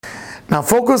Now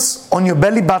focus on your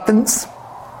belly buttons.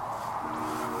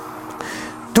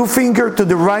 2 fingers to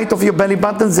the right of your belly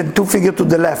buttons and 2 fingers to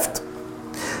the left.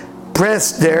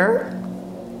 Press there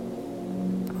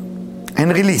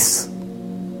and release.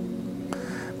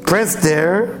 Press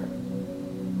there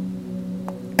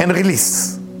and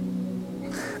release.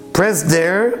 Press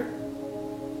there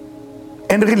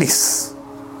and release.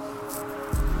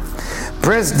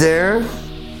 Press there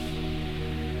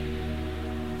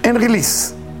and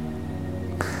release.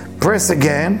 Press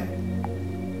again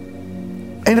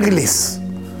and release.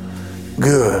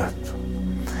 Good.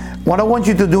 What I want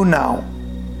you to do now,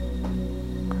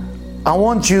 I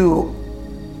want you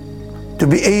to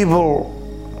be able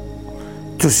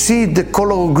to see the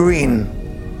color green.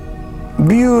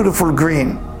 Beautiful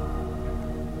green.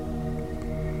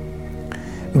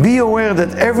 Be aware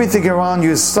that everything around you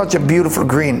is such a beautiful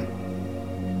green.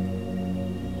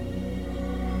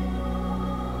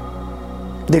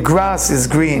 The grass is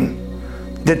green.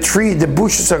 The tree, the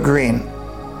bushes are green.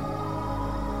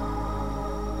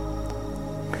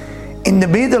 In the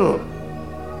middle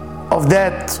of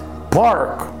that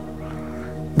park,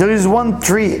 there is one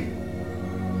tree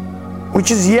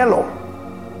which is yellow.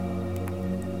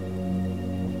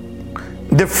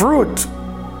 The fruit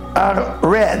are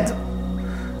red.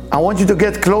 I want you to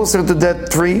get closer to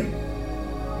that tree.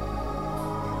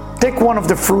 Take one of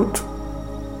the fruit.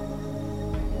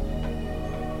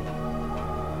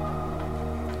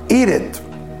 Eat it.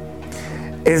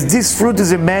 As this fruit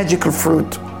is a magical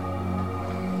fruit.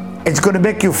 It's going to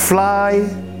make you fly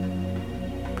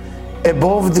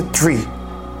above the tree.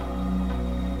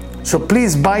 So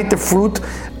please bite the fruit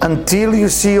until you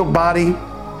see your body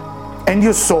and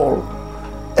your soul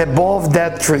above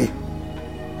that tree.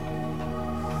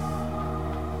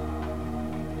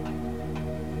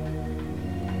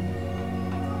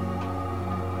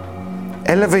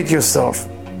 Elevate yourself.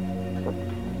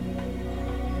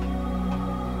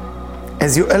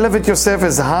 As you elevate yourself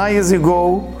as high as you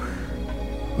go,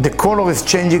 the color is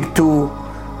changing to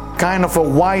kind of a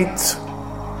white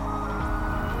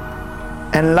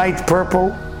and light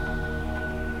purple.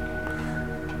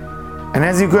 And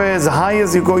as you go as high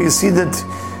as you go, you see that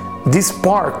this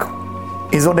park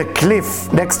is on a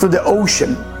cliff next to the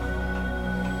ocean.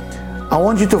 I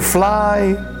want you to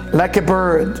fly like a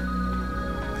bird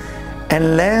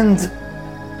and land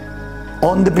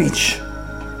on the beach.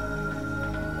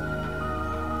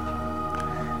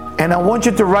 And I want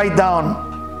you to write down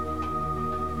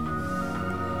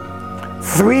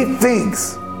 3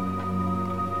 things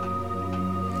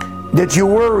that you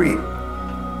worry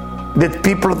that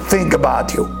people think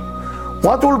about you.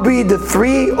 What will be the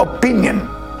 3 opinion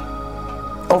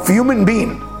of human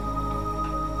being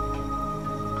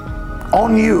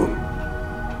on you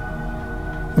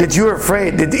that you're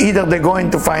afraid that either they're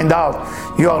going to find out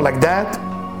you are like that,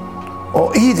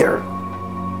 or either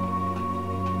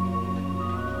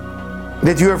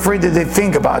that you're afraid that they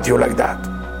think about you like that?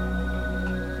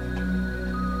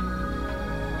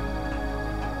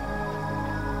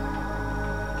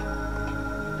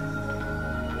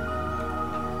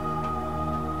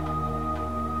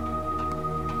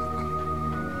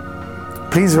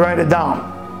 Please write it down.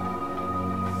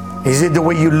 Is it the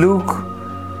way you look?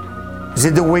 Is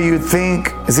it the way you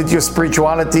think? Is it your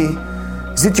spirituality?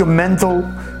 Is it your mental?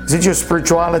 Is it your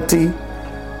spirituality?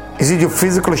 Is it your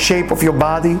physical shape of your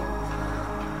body?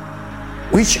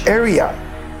 Which area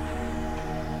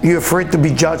are you afraid to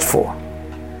be judged for?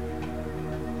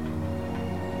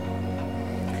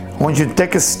 I want you to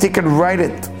take a stick and write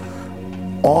it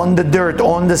on the dirt,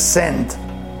 on the sand.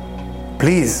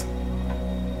 Please.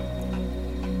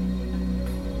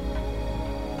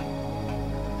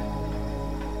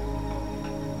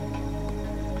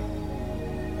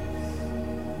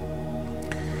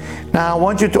 Now I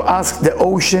want you to ask the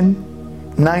ocean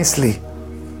nicely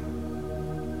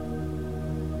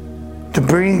to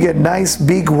bring a nice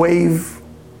big wave,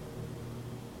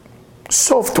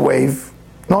 soft wave,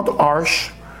 not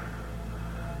harsh,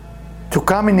 to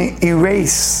come and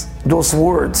erase those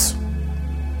words.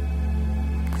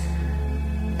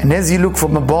 And as you look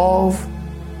from above,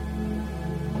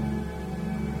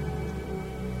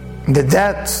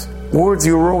 that words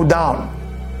you wrote down,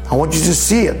 I want you to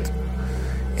see it.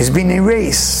 It's been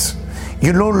erased.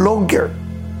 You're no longer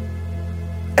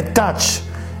attached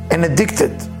and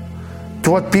addicted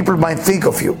to what people might think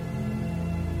of you.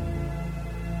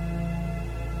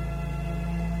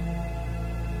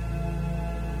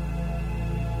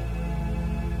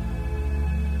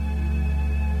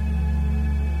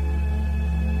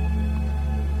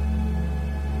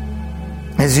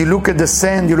 As you look at the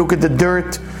sand, you look at the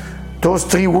dirt, those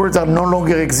 3 words are no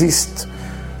longer exist.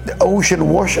 The ocean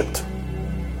washed it.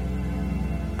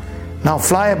 Now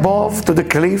fly above to the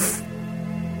cliff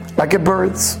like a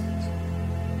bird.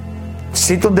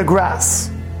 Sit on the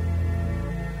grass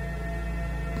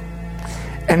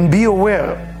and be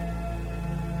aware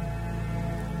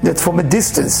that from a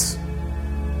distance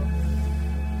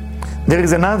there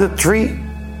is another tree,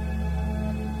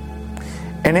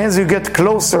 and as you get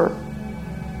closer,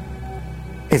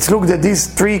 it's look that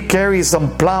this tree carries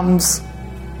some plums,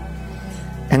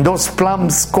 and those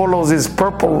plums colors is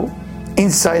purple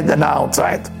inside and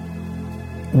outside.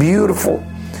 Beautiful.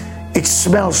 It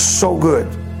smells so good.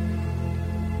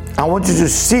 I want you to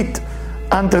sit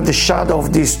under the shadow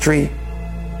of this tree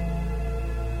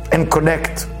and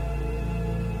connect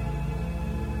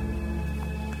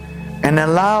and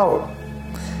allow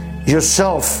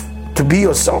yourself to be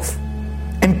yourself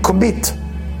and commit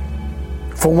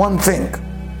for one thing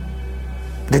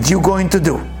that you're going to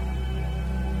do,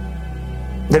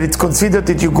 that it's considered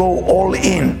that you go all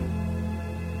in.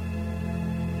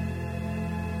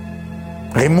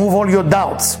 Remove all your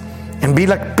doubts and be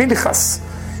like Pinchas.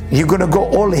 You're going to go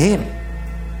all in.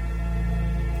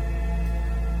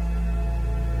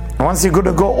 Once you're going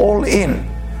to go all in,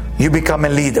 you become a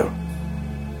leader.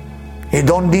 You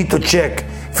don't need to check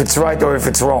if it's right or if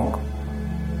it's wrong.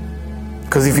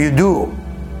 Because if you do,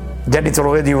 then it's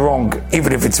already wrong,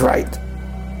 even if it's right.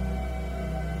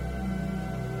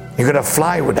 You're going to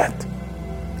fly with that.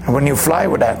 And when you fly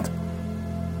with that,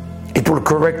 it will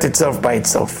correct itself by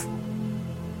itself.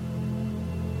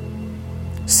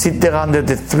 Sit there under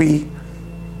the tree.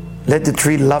 Let the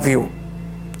tree love you.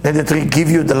 Let the tree give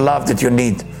you the love that you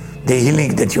need, the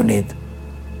healing that you need.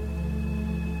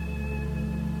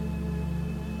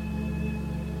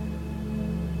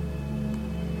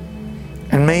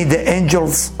 And may the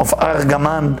angels of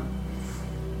Argaman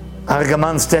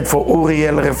stands for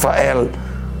Uriel, Raphael,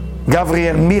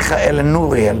 Gabriel, Michael, and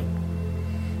Nuriel.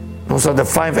 Those are the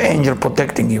 5 angels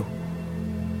protecting you.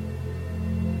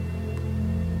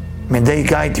 May they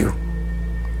guide you.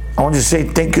 I want to say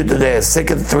thank you to the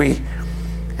second tree,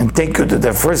 and thank you to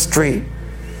the first tree.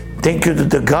 Thank you to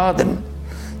the garden.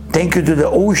 Thank you to the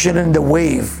ocean and the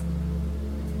wave.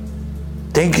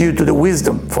 Thank you to the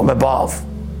wisdom from above.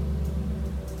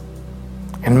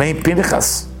 And may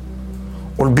Pinchas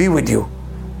will be with you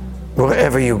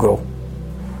wherever you go.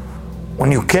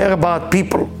 When you care about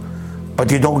people,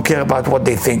 but you don't care about what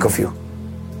they think of you.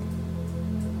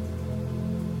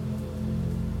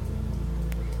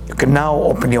 You can now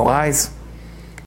open your eyes